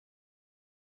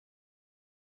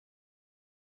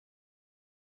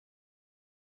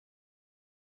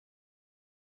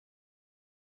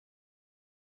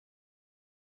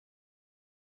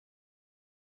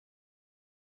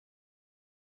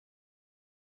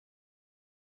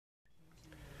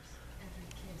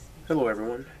Hello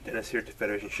everyone, Dennis here at the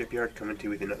Federation Shipyard coming to you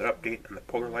with another update on the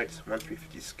Polar Lights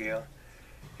 1/350 scale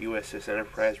USS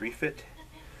Enterprise refit.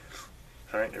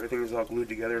 Alright, everything is all glued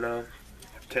together now.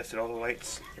 I've tested all the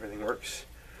lights, everything works.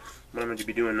 What I'm going to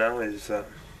be doing now is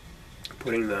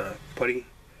putting the putty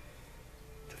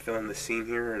to fill in the seam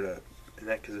here, and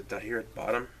that because it's down here at the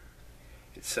bottom.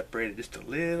 It's separated just a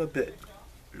little bit,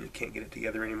 and you can't get it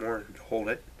together anymore to hold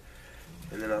it.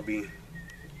 And then I'll be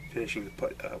finishing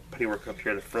the putty work up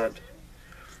here in the front,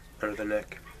 under the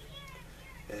neck,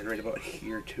 and right about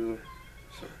here too.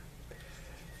 So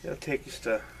it'll take just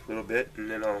a little bit,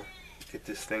 and then I'll get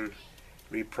this thing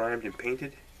re-primed and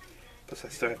painted. Plus I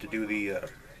still have to do the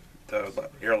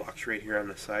airlocks right here on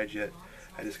the sides yet.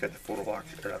 I just got the photo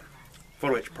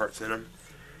etch parts in them.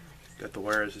 Got the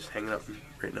wires just hanging up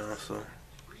right now, so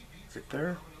right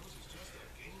there.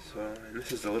 So, and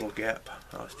this is the little gap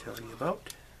I was telling you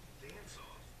about.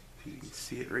 You can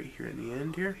see it right here in the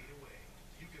end here.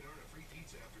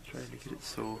 Trying to get it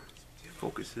so it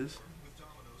focuses.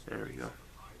 There we go.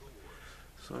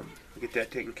 So I'll get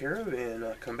that taken care of and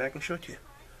I'll come back and show it to you.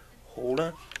 Hold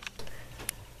on.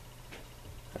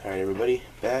 Alright everybody,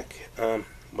 back.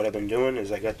 What I've been doing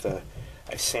is I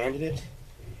sanded it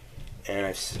and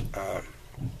I've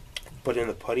put in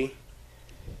the putty.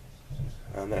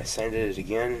 Then I sanded it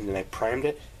again and then I primed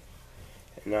it.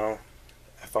 And now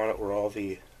I found out where all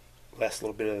the last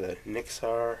little bit of the nicks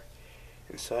are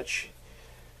and such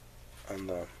on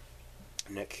the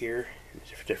neck here, in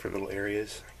different little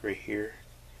areas, like right here.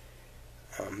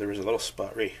 There was a little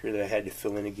spot right here that I had to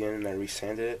fill in again, and I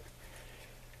resanded it.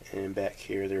 And back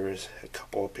here there was a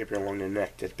couple of paper along the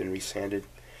neck that's been resanded.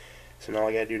 So now all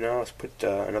I gotta do now is put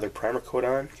another primer coat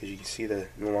on, because you can see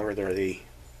no longer they're the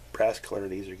brass color;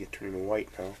 these are turning white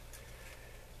now.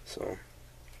 So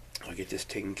I'll get this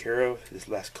taken care of. This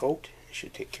last coat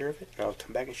should take care of it, and I'll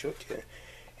come back and show it to you.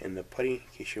 And the putty, in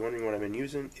case you're wondering what I've been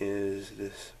using, is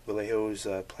this Vallejo's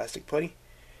plastic putty.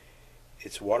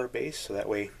 It's water based, so that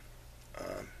way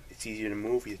it's easier to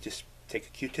move. You just take a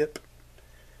Q-tip,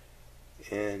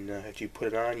 and after you put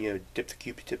it on, you dip the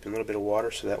Q-tip in a little bit of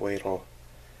water, so that way it'll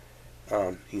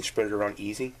you can spread it around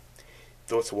easy.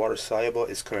 Though it's water soluble,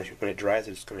 it's gonna, when it dries,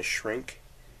 it's gonna shrink,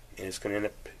 and it's gonna end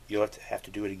up, you'll have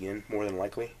to do it again, more than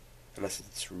likely, unless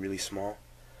it's really small.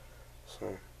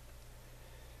 So,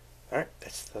 alright,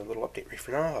 that's the little update right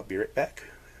for now. I'll be right back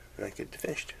when I get it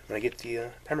finished, when I get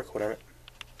the primer coat on it.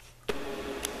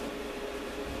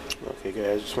 Okay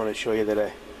guys, I just want to show you that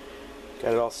I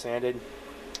got it all sanded,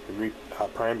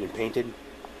 primed and painted.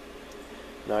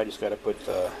 Now I just got to put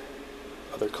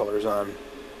other colors on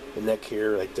the neck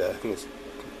here, like I think it's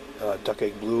duck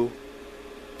egg blue,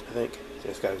 I think. So I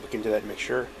just got to look into that and make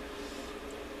sure.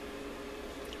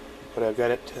 But I've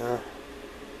got it,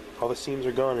 all the seams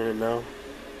are gone in it now.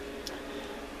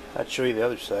 I'd show you the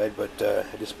other side, but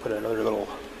I just put another little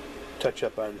touch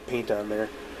up on paint on there.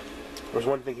 There's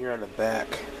one thing here on the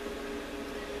back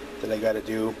that I got to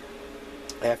do.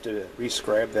 I have to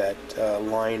rescribe that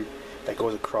line that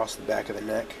goes across the back of the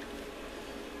neck.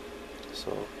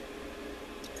 So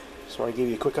just want to give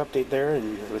you a quick update there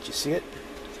and let you see it,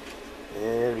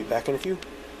 and I'll be back in a few.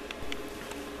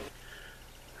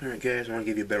 Alright guys, I want to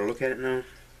give you a better look at it now,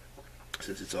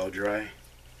 since it's all dry,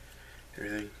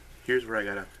 everything. Here's where I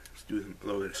gotta do a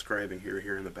little bit of scribing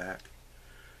here in the back.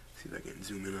 See if I can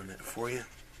zoom in on that for you.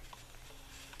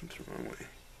 Oops, the wrong way.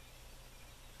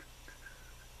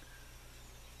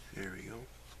 There we go.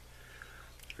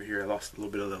 Over here I lost a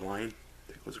little bit of the line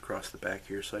that goes across the back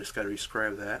here, so I just gotta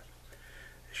rescribe that.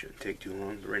 It shouldn't take too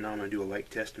long, but right now I'm gonna do a light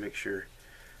test to make sure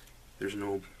there's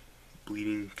no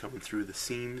bleeding coming through the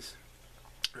seams,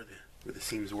 or where the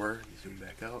seams were. Zoom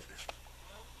back out.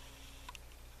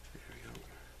 There we go.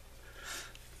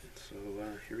 So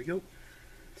here we go.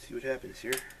 Let's see what happens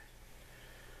here.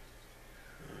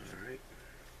 Alright.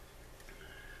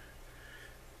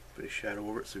 Put a shadow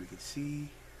over it so we can see.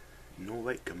 No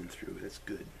light coming through. That's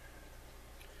good.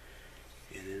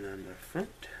 And then on the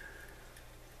front,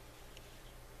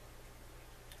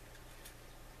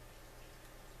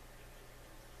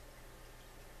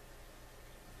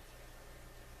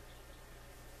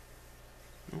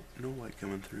 nope, no light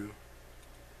coming through.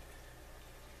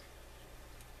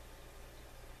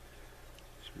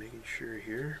 Just making sure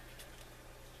here.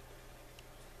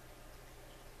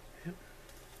 Yep.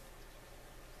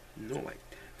 No light.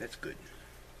 That's good.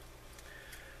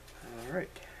 Alright.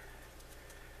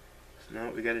 So now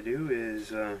what we got to do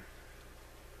is get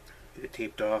it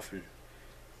taped off and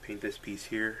paint this piece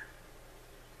here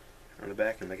on the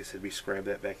back, and like I said, rescribe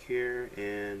that back here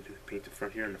and paint the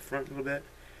front here on the front a little bit.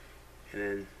 And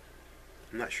then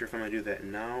I'm not sure if I'm going to do that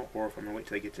now or if I'm going to wait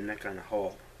till I get the neck on the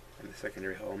hull. on the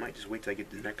secondary hull. I might just wait till I get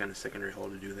the neck on the secondary hull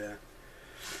to do that,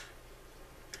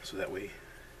 so that way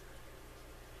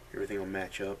everything will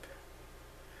match up.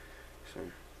 So,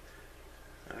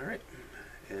 alright,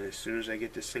 and as soon as I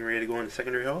get this thing ready to go on the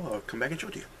secondary hull, I'll come back and show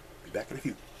it to you. Be back in a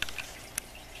few.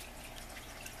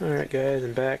 Alright guys,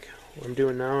 I'm back. What I'm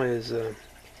doing now is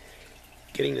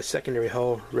getting the secondary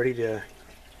hull ready to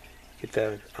get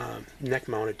the neck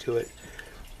mounted to it.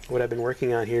 What I've been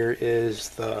working on here is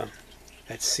that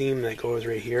seam that goes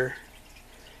right here,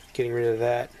 getting rid of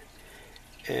that,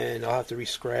 and I'll have to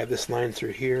rescribe this line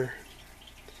through here.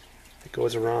 It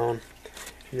goes around,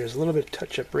 and there's a little bit of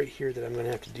touch up right here that I'm going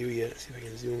to have to do yet. See if I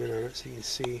can zoom in on it so you can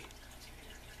see.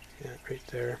 Yeah, right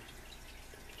there.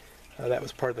 That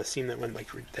was part of the seam that went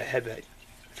that had that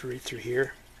right through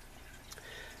here.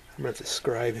 I'm going to have to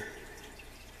scribe,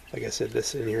 like I said,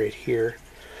 this in right here.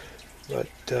 But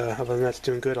other than that, it's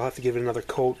doing good. I'll have to give it another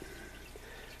coat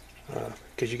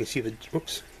because you can see the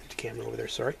camera over there.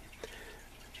 Sorry,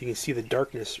 you can see the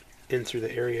darkness in through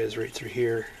the areas right through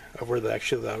here of where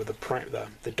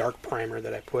the dark primer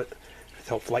that I put to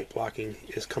help light blocking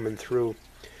is coming through.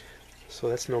 So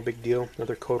that's no big deal.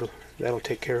 Another coat that'll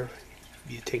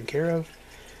be taken care of.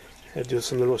 I have to do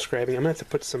some little scribing. I'm gonna have to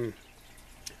put some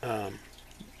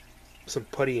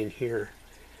putty in here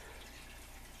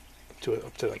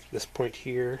up to like this point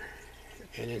here,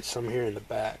 and then some here in the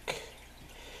back,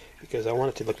 because I want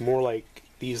it to look more like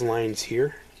these lines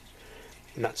here,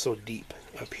 not so deep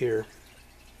up here.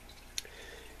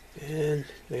 And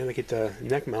then I get the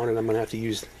neck mounted, I'm going to have to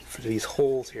use, for these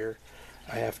holes here,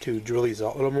 I have to drill these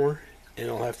out a little more, and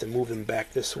I'll have to move them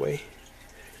back this way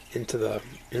into the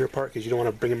inner part, because you don't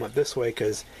want to bring them up this way,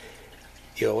 because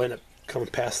you'll end up coming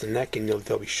past the neck and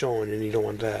they'll be showing, and you don't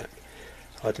want that.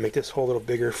 I'll have to make this hole a little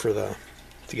bigger to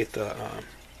get the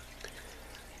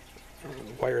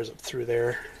wires up through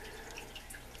there.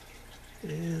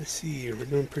 And let's see, we're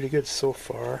doing pretty good so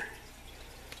far.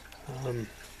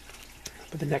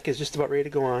 But the neck is just about ready to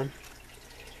go on,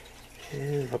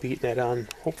 and I'll be getting that on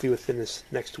hopefully within this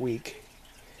next week,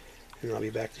 and I'll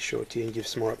be back to show it to you and give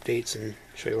some more updates and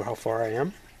show you how far I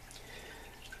am.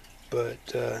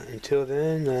 But until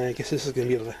then, I guess this is going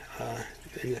to be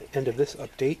the end of this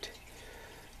update.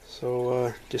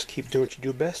 So just keep doing what you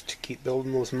do best, keep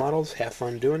building those models, have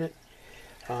fun doing it.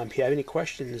 If you have any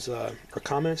questions or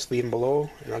comments, leave them below,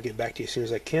 and I'll get back to you as soon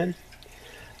as I can.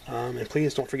 And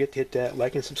please don't forget to hit that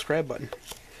like and subscribe button.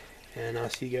 And I'll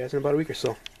see you guys in about a week or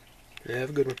so. Have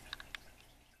a good one.